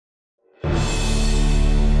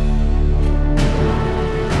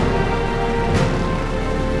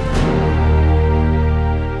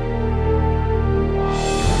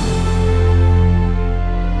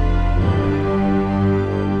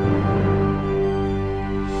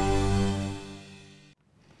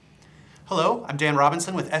Hello, I'm Dan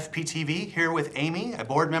Robinson with FPTV, here with Amy, a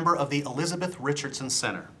board member of the Elizabeth Richardson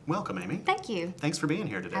Center. Welcome, Amy. Thank you. Thanks for being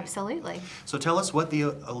here today. Absolutely. So tell us what the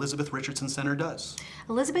Elizabeth Richardson Center does.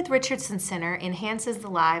 Elizabeth Richardson Center enhances the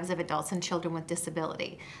lives of adults and children with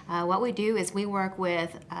disability. What we do is we work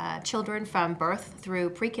with children from birth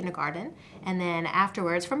through pre-kindergarten, and then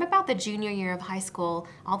afterwards, from about the junior year of high school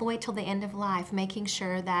all the way till the end of life, making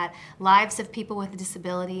sure that lives of people with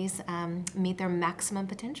disabilities meet their maximum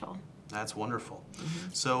potential. That's wonderful.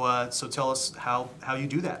 So tell us how you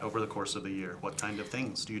do that over the course of the year. What kind of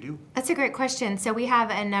things do you do? That's a great question. So we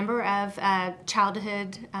have a number of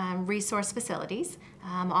childhood resource facilities,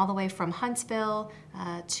 all the way from Huntsville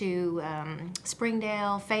to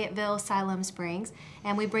Springdale, Fayetteville, Siloam Springs,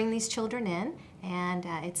 and we bring these children in, and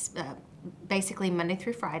it's basically Monday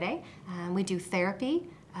through Friday. We do therapy.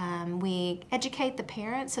 We educate the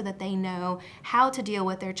parents so that they know how to deal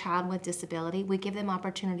with their child with disability. We give them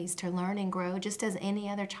opportunities to learn and grow just as any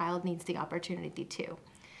other child needs the opportunity to.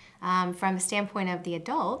 From a standpoint of the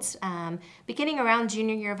adults, beginning around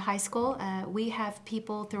junior year of high school, we have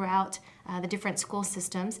people throughout the different school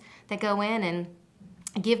systems that go in and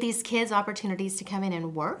give these kids opportunities to come in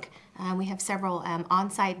and work. We have several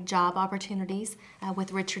on-site job opportunities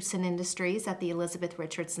with Richardson Industries at the Elizabeth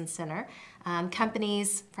Richardson Center.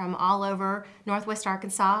 Companies from all over Northwest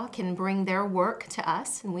Arkansas can bring their work to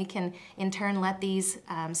us, and we can in turn let these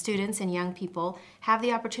students and young people have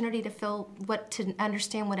the opportunity to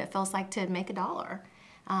understand what it feels like to make a dollar.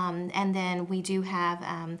 And then we do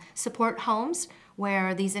have support homes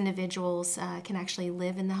where these individuals can actually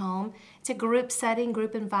live in the home. It's a group setting,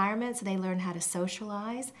 group environment, so they learn how to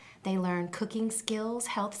socialize. They learn cooking skills,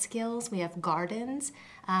 health skills. We have gardens.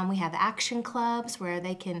 We have action clubs where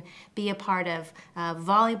they can be a part of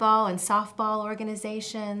volleyball and softball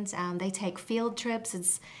organizations. They take field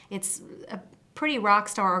trips. It's a pretty rock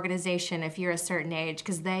star organization if you're a certain age,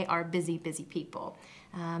 because they are busy, busy people.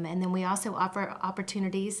 And then we also offer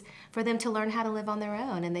opportunities for them to learn how to live on their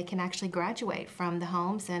own, and they can actually graduate from the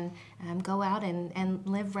homes and go out and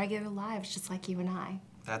live regular lives just like you and I.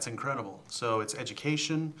 That's incredible. So it's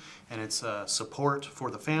education, and it's support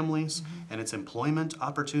for the families, and it's employment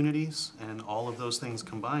opportunities, and all of those things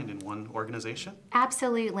combined in one organization?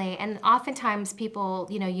 Absolutely, and oftentimes people,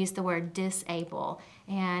 use the word disable.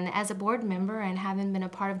 And as a board member and having been a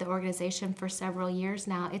part of the organization for several years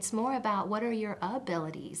now, it's more about what are your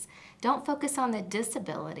abilities. Don't focus on the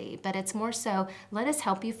disability, but it's more so, let us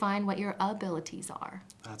help you find what your abilities are.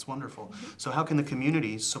 That's wonderful. So how can the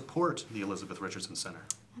community support the Elizabeth Richardson Center?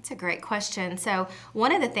 That's a great question. So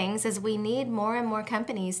one of the things is we need more and more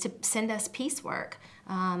companies to send us piecework.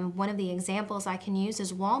 One of the examples I can use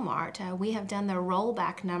is Walmart. We have done their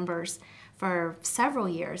rollback numbers for several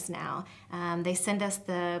years now. They send us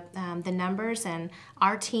the numbers, and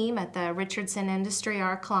our team at the Richardson Industry,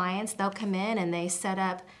 our clients, they'll come in and they set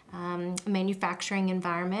up a manufacturing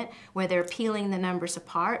environment where they're peeling the numbers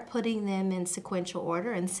apart, putting them in sequential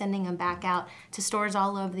order, and sending them back out to stores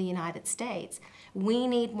all over the United States. We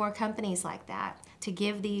need more companies like that to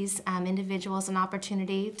give these individuals an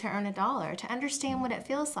opportunity to earn a dollar, to understand what it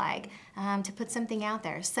feels like to put something out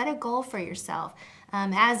there. Set a goal for yourself.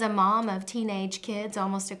 As a mom of teenage kids,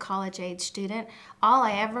 almost a college-age student, all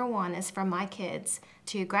I ever want is for my kids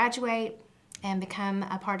to graduate and become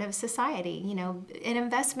a part of society, an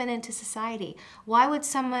investment into society. Why would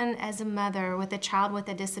someone as a mother with a child with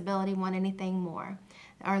a disability want anything more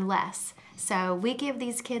or less? So we give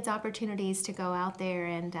these kids opportunities to go out there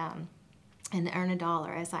and earn a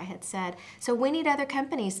dollar, as I had said. So we need other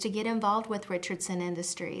companies to get involved with Richardson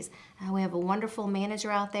Industries. We have a wonderful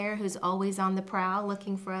manager out there who's always on the prowl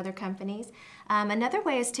looking for other companies. Another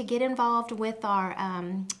way is to get involved with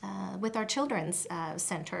our children's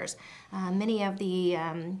centers. Many of the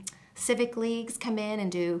civic leagues come in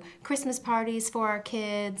and do Christmas parties for our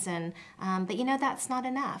kids, but that's not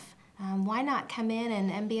enough. Why not come in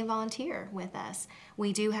and be a volunteer with us?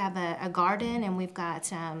 We do have a garden, and we've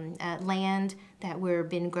got land that we've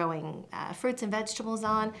been growing fruits and vegetables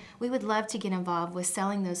on. We would love to get involved with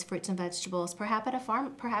selling those fruits and vegetables, perhaps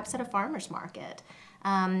at a farmer's market.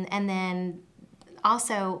 And then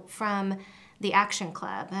also from the Action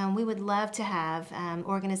Club. We would love to have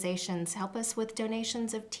organizations help us with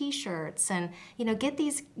donations of T-shirts, and get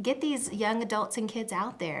these young adults and kids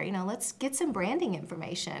out there. Let's get some branding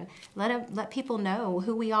information. Let people know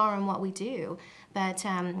who we are and what we do. But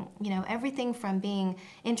everything from being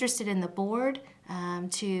interested in the board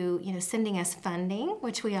to sending us funding,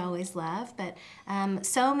 which we always love. But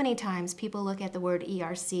so many times people look at the word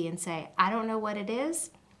ERC and say, I don't know what it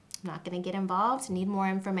is. I'm not going to get involved, need more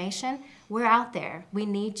information. We're out there. We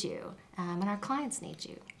need you, and our clients need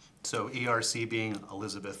you. So ERC being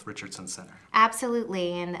Elizabeth Richardson Center.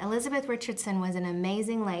 Absolutely, and Elizabeth Richardson was an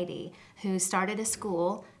amazing lady who started a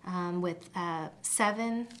school with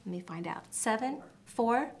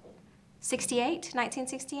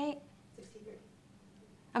 1968?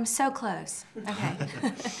 I'm so close. Okay.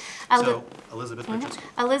 So Elizabeth Richardson.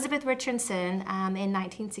 Elizabeth Richardson in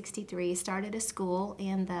 1963 started a school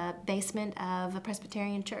in the basement of a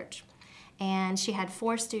Presbyterian church. And she had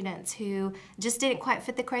 4 students who just didn't quite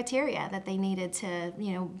fit the criteria that they needed to,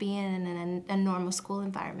 be in a normal school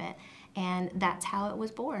environment. And that's how it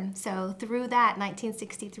was born. So through that,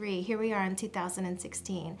 1963, here we are in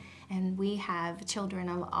 2016, and we have children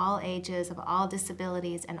of all ages, of all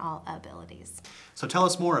disabilities, and all abilities. So tell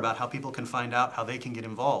us more about how people can find out how they can get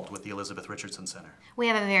involved with the Elizabeth Richardson Center. We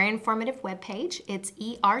have a very informative webpage. It's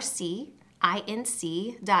ercinc.org.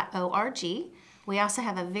 We also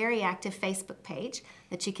have a very active Facebook page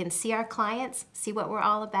that you can see our clients, see what we're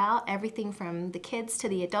all about, everything from the kids to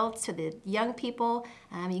the adults to the young people.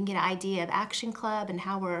 You can get an idea of Action Club and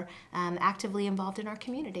how we're actively involved in our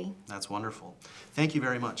community. That's wonderful. Thank you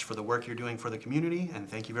very much for the work you're doing for the community, and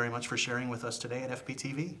thank you very much for sharing with us today at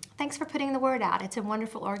FPTV. Thanks for putting the word out. It's a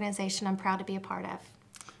wonderful organization I'm proud to be a part of.